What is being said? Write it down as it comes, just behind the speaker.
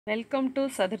Welcome to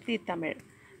Chaturthi Tamil.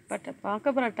 But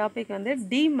பார்க்க போகிற topic வந்து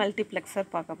டீமல்டிப்ளெக்சர்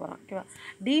பார்க்க போகிறோம். ஓகேவா?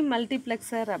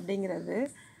 டீமல்டிப்ளெக்சர் அப்படிங்கிறது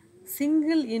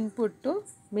single input to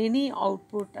many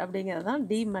output அப்படிங்கிறது தான்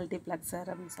டீமல்டிப்ளெக்சர்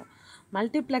அப்படின்னு சொல்லுவோம்.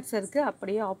 மல்டிப்ளெக்சருக்கு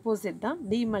அப்படியே ஆப்போசிட் தான்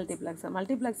டீமல்டிப்ளெக்சர்.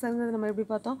 மல்டிப்ளெக்சருங்கிறது நம்ம எப்படி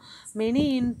பார்த்தோம்? Many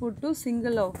input to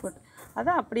single output.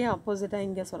 அதை அப்படியே ஆப்போசிட்டாக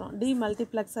இங்கே சொல்கிறோம்.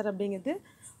 டீமல்டிப்ளெக்சர் அப்படிங்கிறது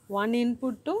one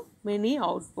input to many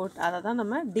output. அதை தான்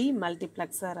நம்ம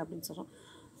டீமல்டிப்ளெக்சர் அப்படின்னு சொல்கிறோம்.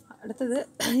 அடுத்தது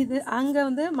இது அங்கே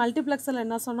வந்து மல்டிப்ளெக்ஸில்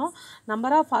என்ன சொன்னோம்?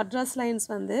 நம்பர் ஆஃப் அட்ரஸ் லைன்ஸ்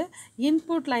வந்து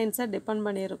இன்புட் லைன்ஸை டிபெண்ட்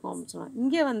பண்ணியிருக்கோம் அப்படின்னு சொன்னோம்.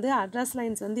 இங்கே வந்து அட்ரஸ்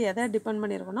லைன்ஸ் வந்து எதை டிபெண்ட்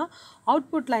பண்ணியிருக்கோம்னா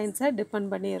அவுட்புட் லைன்ஸை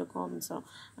டிபெண்ட் பண்ணியிருக்கோம் அப்படின்னு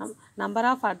சொன்னோம். Number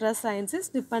of address lines is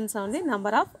depends on the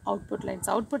number of output lines.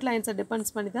 Output லைன்ஸை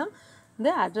depends பண்ணி தான்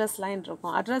இந்த அட்ரஸ் லைன்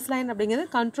இருக்கும். அட்ரஸ் லைன் அப்படிங்கிறது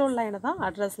கண்ட்ரோல் லைனை தான்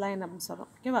அட்ரஸ் லைன் அப்படின்னு சொல்கிறோம்.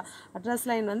 ஓகேவா? அட்ரஸ்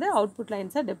லைன் வந்து அவுட்புட்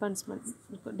லைன்ஸை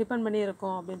டிபெண்ட் பண்ணி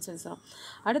இருக்கும் அப்படின்னு சொல்லி சொல்கிறோம்.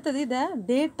 அடுத்தது இதை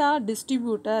டேட்டா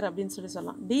டிஸ்ட்ரிபியூட்டர் அப்படின்னு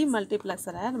சொல்லலாம்.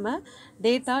 டீமல்டிப்ளெக்சரை நம்ம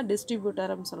டேட்டா டிஸ்ட்ரிபியூட்டர்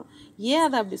அப்படின்னு சொல்கிறோம். ஏன்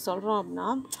அதை அப்படி சொல்கிறோம் அப்படின்னா,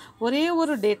 ஒரே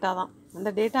ஒரு டேட்டா தான். அந்த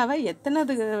டேட்டாவை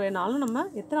எத்தனைதுக்கு வேணாலும் நம்ம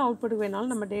எத்தனை அவுட்புட்டுக்கு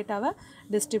வேணாலும் நம்ம டேட்டாவை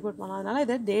டிஸ்ட்ரிபியூட் பண்ணலாம். அதனால்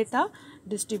இதை டேட்டா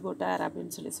டிஸ்ட்ரிபியூட்டர்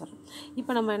அப்படின்னு சொல்லி சொல்கிறோம்.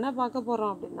 இப்போ நம்ம என்ன பார்க்க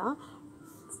போகிறோம் அப்படின்னா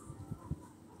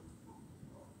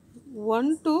 1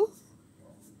 to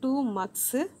 2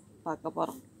 மக்ஸு பார்க்க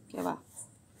போகிறோம். ஓகேவா?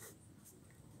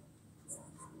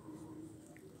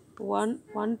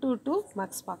 1 to 2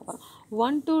 மக்ஸ் பார்க்க போகிறோம்.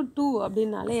 1 to 2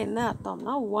 அப்படின்னாலே என்ன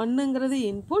அர்த்தம்னா 1ங்கிறது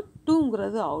இன்புட்,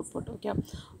 2ங்கிறது அவுட்புட். ஓகே,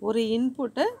 ஒரு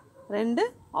இன்புட்டு 2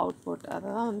 அவுட்புட். அதை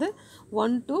தான் வந்து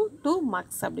 1 to 2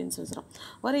 மக்ஸ் அப்படின்னு சொல்கிறோம்.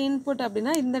 ஒரு இன்புட்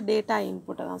அப்படின்னா இந்த டேட்டா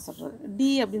இன்புட்டை தான் சொல்கிறது.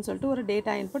 டி அப்படின்னு சொல்லிட்டு ஒரு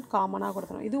டேட்டா இன்புட் காமனாக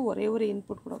கொடுக்குறோம். இது ஒரே ஒரு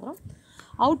இன்புட் கொடுக்குறோம்.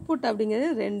 அவுட்புட்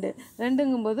அப்படிங்கிறது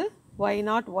ரெண்டுங்கும்போது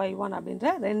y0 y1 அப்படின்ற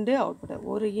 2 அவுட்புட்டு.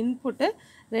 ஒரு இன்புட்டு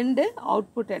 2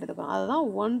 அவுட்புட் எடுத்துக்கிறோம். அதுதான்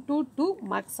 1 to 2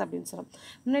 மக்ஸ் அப்படின்னு சொல்கிறோம்.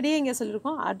 முன்னாடியே இங்கே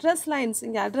சொல்லியிருக்கோம் அட்ரஸ் லைன்ஸ்.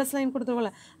 இங்கே அட்ரஸ் லைன்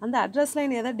கொடுத்துருக்கோம்ல, அந்த அட்ரஸ்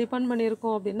லைன் எதை டிபெண்ட்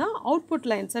பண்ணியிருக்கோம் அப்படின்னா அவுட்புட்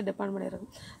லைன்ஸை டிபெண்ட்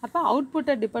பண்ணியிருக்கும். அப்போ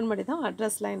அவுட்புட்டை டிபெண்ட் பண்ணி தான்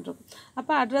அட்ரஸ் லைன் இருக்கும்.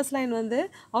 அப்போ அட்ரஸ் லைன் வந்து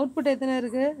அவுட்புட் எத்தனை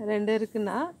இருக்குது? 2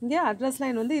 இருக்குன்னா இங்கே அட்ரஸ்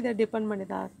லைன் வந்து இதை டிபெண்ட் பண்ணி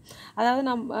தான் இருக்கும். அதாவது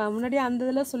நம்ம முன்னாடியே அந்த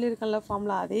இதில் சொல்லியிருக்கோம்ல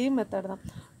ஃபார்முலா, அதே மெத்தட் தான்.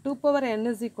 2 power n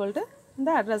is equal to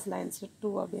இந்த அட்ரஸ் லைன்ஸ் 2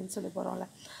 அப்படின்னு சொல்லி போகிறோம்ல,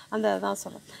 அந்த தான்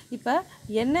சொல்கிறோம். இப்போ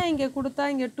என்ன இங்கே கொடுத்தா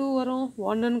இங்கே 2 வரும்,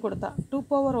 1ன்னு கொடுத்தா 2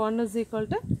 power 1 is equal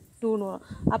to 2ன்னு வரும்.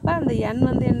 அப்போ அந்த n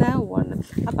வந்து என்ன? 1.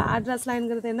 அப்போ அட்ரஸ்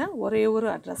லைனுங்கிறது என்ன? ஒரே ஒரு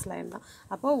அட்ரஸ் லைன் தான்.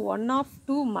 அப்போ 1 of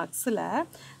 2 மக்ஸில்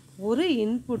ஒரு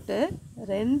இன்புட்டு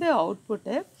 2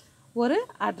 அவுட்புட்டு ஒரு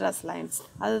அட்ரஸ் லைன்ஸ்.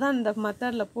 அதுதான் இந்த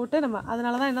மெத்தடில் போட்டு நம்ம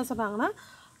அதனால தான் என்ன சொல்கிறாங்கன்னா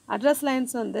அட்ரஸ்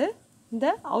லைன்ஸ் வந்து இந்த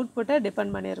அவுட்புட்டை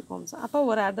டிபெண்ட் பண்ணியிருக்கோம். அப்போ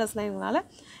ஒரு அட்ரஸ் லைனுனால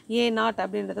A0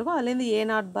 அப்படின்றதுக்கும் அதுலேருந்து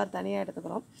A0 பார் தனியாக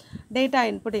எடுத்துக்கிறோம். டேட்டா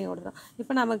இன்புட் இங்கே கொடுத்துரும்.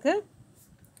 இப்போ நமக்கு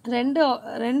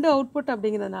ரெண்டு அவுட்புட்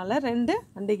அப்படிங்கிறதுனால 2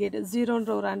 அண்டிகேட்,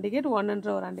 0ன்ற ஒரு அண்டிகேட், 1ன்ற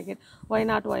ஒரு அண்டிகேட்,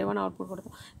 y0 y1 அவுட்புட்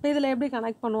கொடுத்தோம். இப்போ இதில் எப்படி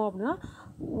கனெக்ட் பண்ணுவோம் அப்படின்னா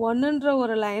 1ன்ற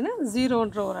ஒரு லைனு,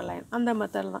 0ன்ற ஒரு லைன், அந்த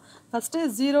மெத்தடில் தான்.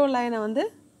 ஃபஸ்ட்டு 0 லைனை வந்து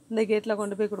இந்த கேட்டில்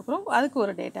கொண்டு போய் கொடுக்குறோம். அதுக்கு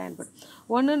ஒரு டேட்டா இன்புட்.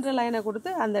 1ன்ற லைனை கொடுத்து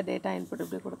அந்த டேட்டா இன்புட்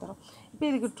இப்படி கொடுத்துறோம். இப்போ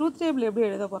இதுக்கு ட்ரூத் டேபிள் எப்படி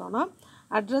எழுத போகிறோம்னா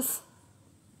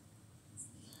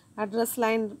அட்ரஸ்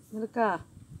லைன் இருக்கா?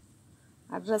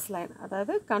 அட்ரஸ் லைன்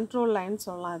அதாவது கண்ட்ரோல் லைன்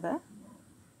சொல்லலாம். இதை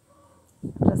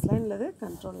அட்ரஸ் லைன் இல்லது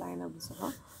கண்ட்ரோல் லைன் அப்படின்னு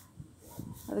சொல்லலாம்.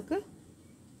 அதுக்கு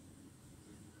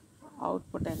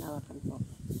அவுட்புட் என்ன வருதுன்னு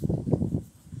பார்ப்போம்.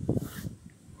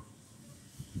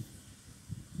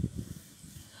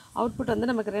 அவுட்புட் வந்து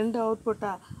நமக்கு 2 அவுட்புட்டா,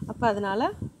 அப்போ அதனால்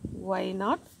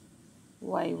y0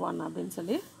 y1 அப்படின்னு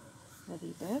சொல்லி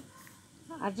எழுதிட்டு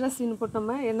அட்ரஸ் இன்புட்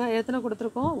நம்ம என்ன எத்தனை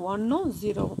கொடுத்துருக்கோம்? 1ம்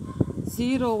 0வும்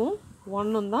 0வும்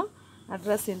 1ம் தான்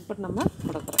அட்ரஸ் இன்புட் நம்ம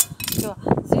கொடுக்குறோம். ஓகேவா?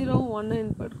 0வும் 1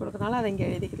 இன்புட் கொடுக்குறனால அதை இங்கே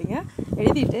எழுதிக்கிறீங்க.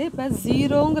 எழுதிட்டு இப்போ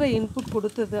 0ங்கிற இன்புட்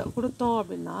கொடுத்தோம்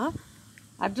அப்படின்னா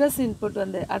அட்ரஸ் இன்புட்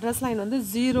வந்து அட்ரஸ் லைன் வந்து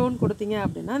 0ன்னு கொடுத்தீங்க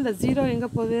அப்படின்னா இந்த 0 எங்கே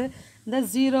போகுது? இந்த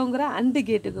 0ங்கிற அண்டு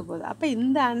கேட்டுக்கு போகுது. அப்போ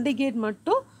இந்த அண்டு கேட்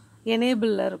மட்டும்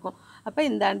எனேபிளில் இருக்கும். அப்போ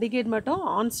இந்த அண்டு கேட் மட்டும்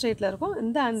ஆன் ஸ்டேட்டில் இருக்கும்,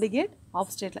 இந்த அண்டு கேட்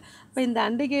ஆஃப் ஸ்டேட்டில். இப்போ இந்த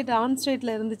அண்டு கேட் ஆன்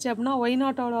ஸ்டேட்டில் இருந்துச்சு அப்படின்னா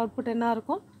y0ஓட அவுட்புட் என்ன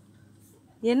இருக்கும்?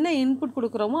 என்ன இன்புட்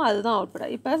கொடுக்குறோமோ அதுதான் அவுட்புட்.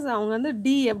 இப்போ அவங்க வந்து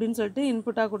டி அப்படின்னு சொல்லிட்டு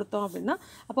இன்புட்டாக கொடுத்தோம் அப்படின்னா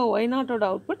அப்போ y0ஓட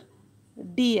அவுட்புட்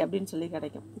டி அப்படின்னு சொல்லி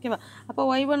கிடைக்கும். ஓகேவா? அப்போ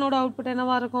y1ஓட அவுட்புட்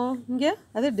என்னவாக இருக்கும்? இங்கே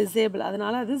அது டிசேபிள்,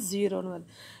 அதனால் அது 0ன்னு வருது.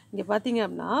 இங்கே பார்த்தீங்க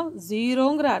அப்படின்னா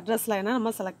 0ங்கிற அட்ரஸ் லைனை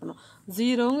நம்ம செலக்ட் பண்ணோம்.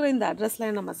 0ங்கிற இந்த அட்ரஸ்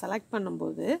லைன் நம்ம செலக்ட்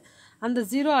பண்ணும்போது அந்த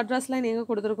 0 அட்ரஸ் லைன் எங்கே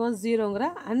கொடுத்துருக்கோம், 0ங்கிற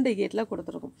அண்ட் கேட்டில்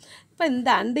கொடுத்துருக்கோம். இப்போ இந்த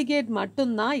அண்ட் கேட்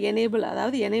மட்டும்தான் எனேபிள்,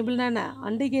 அதாவது எனேபிள்னா என்ன,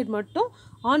 அண்ட் கேட் மட்டும்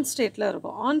ஆன் ஸ்டேட்டில்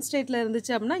இருக்கும். ஆன் ஸ்டேட்டில்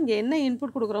இருந்துச்சு அப்படின்னா இங்கே என்ன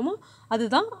இன்புட் கொடுக்குறோமோ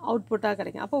அதுதான் அவுட்புட்டாக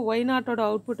கிடைக்கும். அப்போ ஒய் நாட்டோட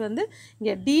அவுட்புட் வந்து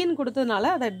இங்கே டின்னு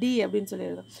கொடுத்ததுனால அதை டி அப்படின்னு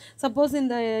சொல்லிடுறோம். சப்போஸ்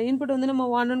இந்த இன்புட் வந்து நம்ம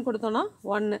 1ன்னு கொடுத்தோன்னா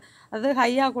 1, அது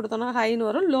ஹையாக கொடுத்தோன்னா ஹைன்னு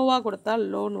வரும், லோவாக கொடுத்தா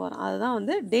லோன்னு வரும். அதுதான்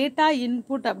வந்து டேட்டா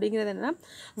இன்புட் அப்படிங்கிறது என்னென்னா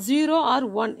 0 or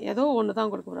 1 ஏதோ ஒன்று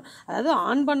தான் கொடுக்க போகிறோம். அதாவது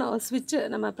ஆன் பண்ண ஸ்விட்சு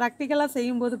நம்ம ப்ராக்டிக்கலாக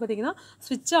செய்யும்போது பார்த்திங்கன்னா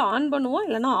ஸ்விட்சை ஆன் பண்ணுவோம்,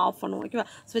 இல்லைனா ஆஃப் பண்ணுவோம். ஓகேவா,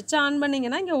 ஸ்விட்சை ஆன்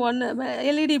பண்ணிங்கன்னா இங்கே 1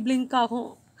 எல்இடி பிளிங்க் ஆகும்,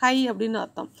 ஹை அப்படின்னு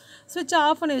அர்த்தம். ஸ்விட்சை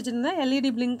ஆஃப் பண்ணி வச்சுருந்தா எல்இடி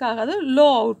பிளிங்க் ஆகாது, லோ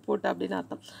அவுட்புட் அப்படின்னு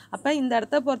அர்த்தம். அப்போ இந்த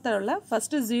இடத்த பொறுத்தவரை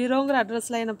ஃபஸ்ட்டு 0ங்கிற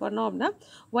அட்ரஸில் என்ன பண்ணோம் அப்படின்னா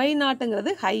ஒய்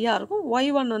நாட்டுங்கிறது ஹையாக இருக்கும்,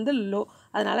 Y1 வந்து லோ.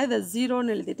 அதனால் இதை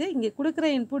 0ன்னு எழுதிட்டு இங்கே கொடுக்குற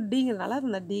இன்புட் டிங்கிறதுனால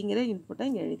அந்த டிங்கிற இன்புட்டை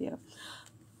இங்கே எழுதிடும்.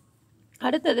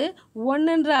 அடுத்தது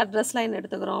 1ன்ற அட்ரஸ் லைன்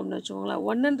எடுத்துக்கிறோம் அப்படின்னு வச்சுக்கோங்களேன்.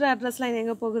 1ன்ற அட்ரஸ் லைன்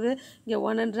எங்கே போகுது, இங்கே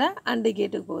 1ன்ற அண்டு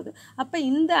கேட்டுக்கு போகுது. அப்போ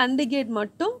இந்த அண்டு கேட்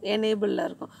மட்டும் எனேபிளில்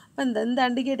இருக்கும். அப்போ இந்த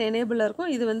அண்டு கேட் எனேபிளில்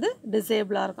இருக்கும், இது வந்து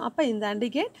டிசேபிளாக இருக்கும். அப்போ இந்த அண்டு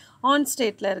கேட் ஆன்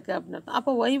ஸ்டேட்டில் இருக்குது அப்படின்னு அர்த்தம்.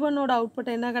 அப்போ Y1ஓட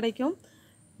அவுட்புட் என்ன கிடைக்கும்,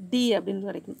 டி அப்படின்னு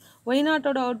கிடைக்கும். ஒய்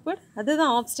நாட்டோட அவுட்புட்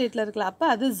அதுதான் ஆஃப் ஸ்டேட்டில் இருக்குல்ல, அப்போ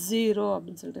அது 0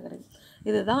 அப்படின்னு சொல்லிட்டு கிடைக்கும்.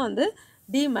 இதுதான் வந்து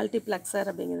டீமல்டிப்ளெக்சர்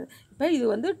அப்படிங்கிறது. இப்போ இது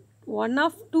வந்து 1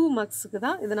 of 2 மக்ஸுக்கு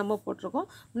தான் இதை நம்ம போட்டிருக்கோம்.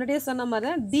 முன்னாடியே சொன்ன மாதிரி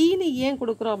தான் டின்னு ஏன்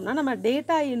கொடுக்குறோம் அப்படின்னா நம்ம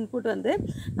டேட்டா இன்புட் வந்து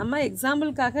நம்ம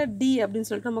எக்ஸாம்பிளுக்காக டி அப்படின்னு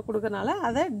சொல்லிட்டு நம்ம கொடுக்கறனால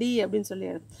அதை டி அப்படின்னு சொல்லி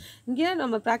எடுத்து இங்கே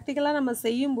நம்ம ப்ராக்டிக்கலாக நம்ம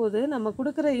செய்யும்போது நம்ம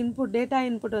கொடுக்குற இன்புட் டேட்டா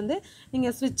இன்புட் வந்து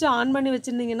நீங்கள் ஸ்விட்சை ஆன் பண்ணி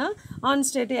வச்சுருந்தீங்கன்னா ஆன்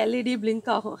ஸ்டேட்டு எல்இடி பிளிங்க்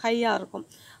ஆகும், ஹையாக இருக்கும்.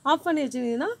 ஆஃப் பண்ணி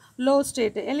வச்சுருந்தீங்கன்னா லோ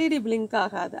ஸ்டேட்டு எல்இடி பிளிங்க்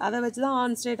ஆகாது. அதை வச்சு தான்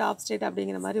ஆன் ஸ்டேட் ஆஃப் ஸ்டேட்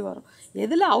அப்படிங்கிற மாதிரி வரும்.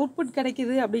 எதில் அவுட்புட்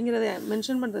கிடைக்கிது அப்படிங்கிறத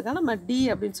மென்ஷன் பண்ணுறதுக்காக நம்ம டி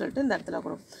அப்படின்னு சொல்லிட்டு இந்த இடத்துல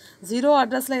கொடுக்கும். 0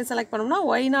 அட்ரஸ் லைன் செலக்ட் பண்ணோம்னா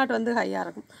Y0 வந்து ஹையாக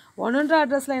இருக்கும், 1ன்ற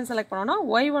அட்ரஸ் லைன் செலக்ட் பண்ணோம்னா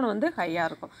Y1 வந்து ஹையாக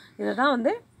இருக்கும். இதுதான்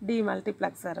வந்து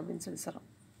டீமல்டிப்ளெக்சர் அப்படின்னு சொல்லி சொல்கிறோம்.